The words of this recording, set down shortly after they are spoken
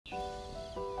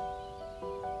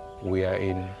We are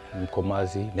in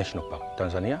Mkomazi National Park,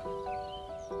 Tanzania.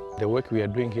 The work we are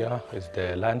doing here is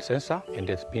the lion census, and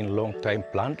it's been a long time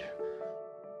planned.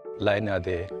 Lion are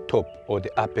the top or the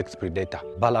apex predator,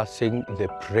 balancing the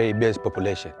prey-based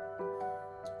population.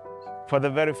 For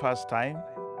the very first time,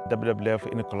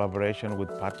 WWF, in collaboration with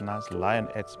partners, lion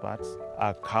experts,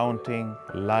 are counting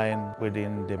lion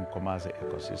within the Mkomazi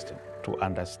ecosystem to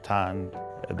understand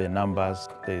the numbers,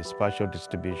 the spatial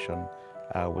distribution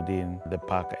within the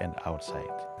park and outside.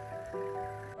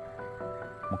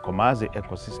 Mkomazi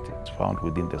ecosystem is found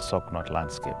within the SOKNOT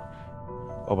landscape.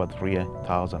 Over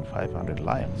 3,500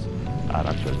 lions are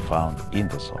actually found in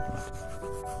the SOKNOT.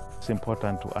 It's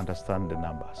important to understand the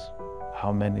numbers.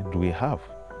 How many do we have?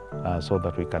 So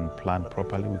that we can plan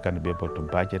properly, we can be able to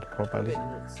budget properly.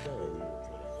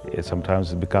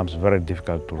 Sometimes it becomes very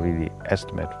difficult to really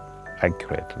estimate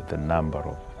accurately the number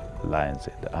of lions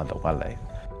and other wildlife.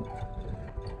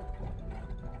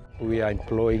 We are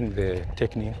employing the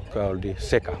technique called the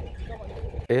SECR.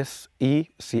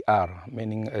 S-E-C-R,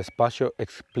 meaning a spatial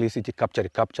explicit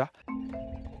capture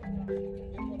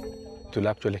to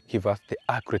actually give us the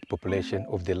accurate population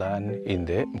of the lion in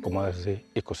the Mkomazi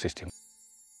ecosystem.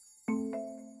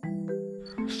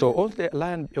 So all the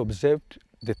lion observed,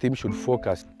 the team should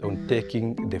focus on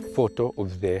taking the photo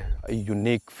of the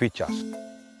unique features.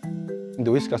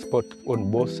 The whisker spot on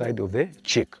both sides of the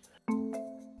cheek.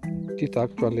 It's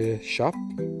actually sharp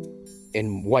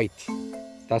and white.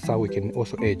 That's how we can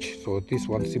also age. So this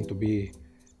one seems to be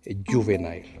a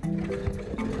juvenile.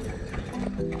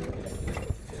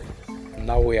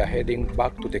 Now we are heading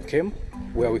back to the camp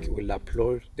where we will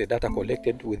upload the data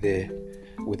collected with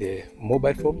the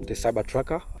mobile phone, the cyber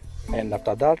tracker. And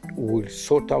after that, we'll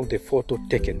sort out the photo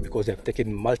taken because they've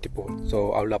taken multiple.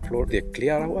 So I'll upload the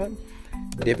clearer one,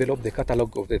 develop the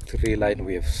catalog of the 3 lions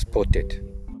we have spotted.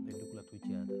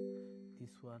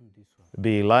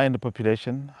 The lion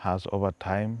population has over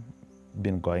time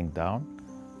been going down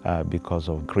because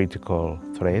of critical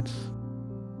threats.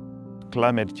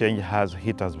 Climate change has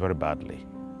hit us very badly.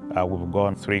 We've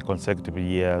gone 3 consecutive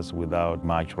years without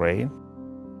much rain.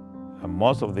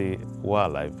 Most of the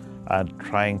wildlife are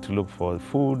trying to look for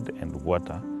food and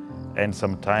water, and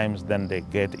sometimes then they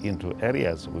get into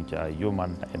areas which are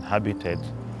human inhabited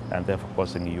and therefore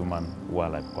causing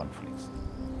human-wildlife conflicts.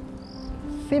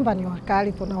 Simba ni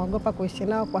wakali, tunaogopa kuishi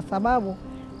nao kwa sababu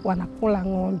wanakula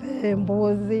ng'ombe,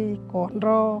 mbuzi,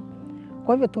 kondoo.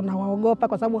 Kwa hivyo tunawaogopa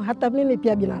kwa sababu hata mimi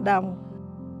pia binadamu.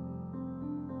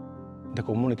 The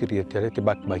community retaliated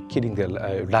back by killing the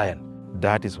lion.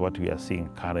 That is what we are seeing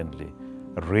currently,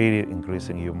 really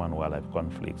increasing human-wildlife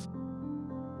conflicts.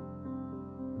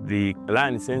 The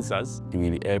lion census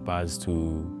will help us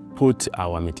to put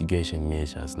our mitigation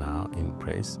measures now in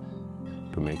place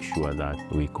to make sure that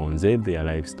we conserve their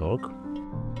livestock.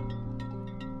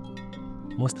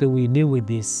 Mostly we deal with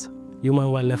this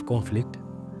human-wildlife conflict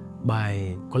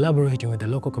by collaborating with the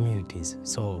local communities.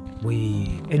 So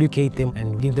we educate them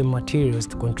and give them materials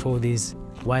to control these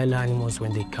wild animals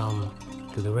when they come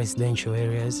to the residential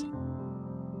areas.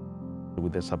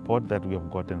 With the support that we have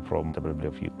gotten from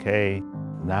WWF UK,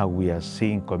 now we are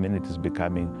seeing communities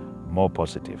becoming more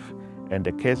positive, and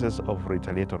the cases of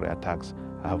retaliatory attacks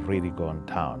have really gone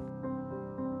down.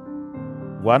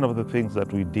 One of the things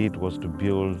that we did was to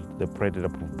build the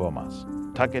predator-proof bomas,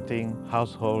 targeting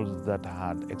households that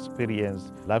had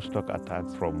experienced livestock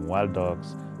attacks from wild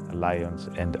dogs, lions,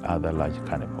 and other large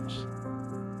cannibals.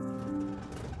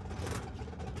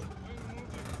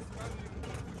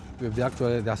 We have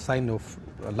actually the sign of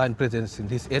lion presence in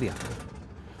this area,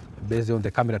 based on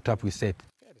the camera trap we set.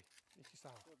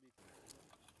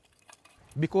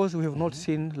 Because we have not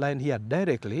seen lion here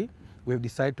directly, we have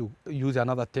decided to use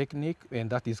another technique, and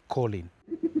that is calling.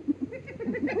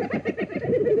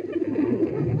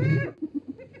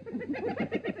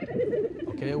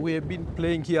 Okay, we have been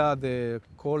playing here the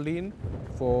calling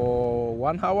for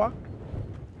 1 hour,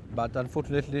 but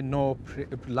unfortunately no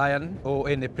lion or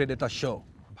any predator show.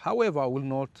 However, we will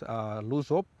not lose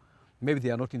hope. Maybe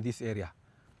they are not in this area.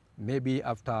 Maybe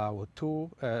after 2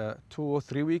 or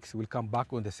 3 weeks, we'll come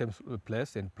back on the same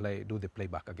place and do the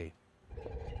playback again.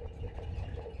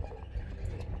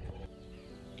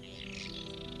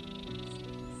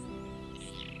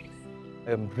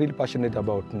 I'm really passionate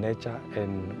about nature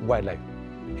and wildlife,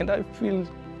 and I feel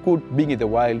good being in the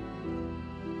wild.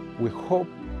 We hope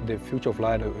the future of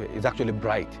lion is actually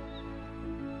bright.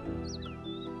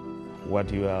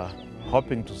 What you are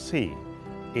hoping to see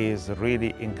is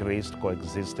really increased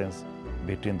coexistence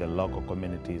between the local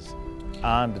communities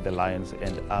and the lions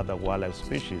and other wildlife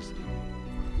species.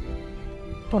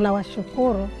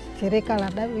 tunawashukuru shirika la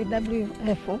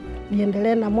WWF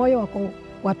liendelee na moyo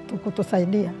wa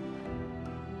kutusaidia.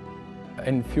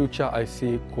 In future, I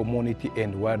see community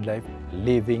and wildlife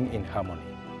living in harmony.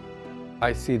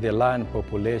 I see the land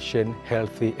population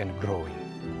healthy and growing.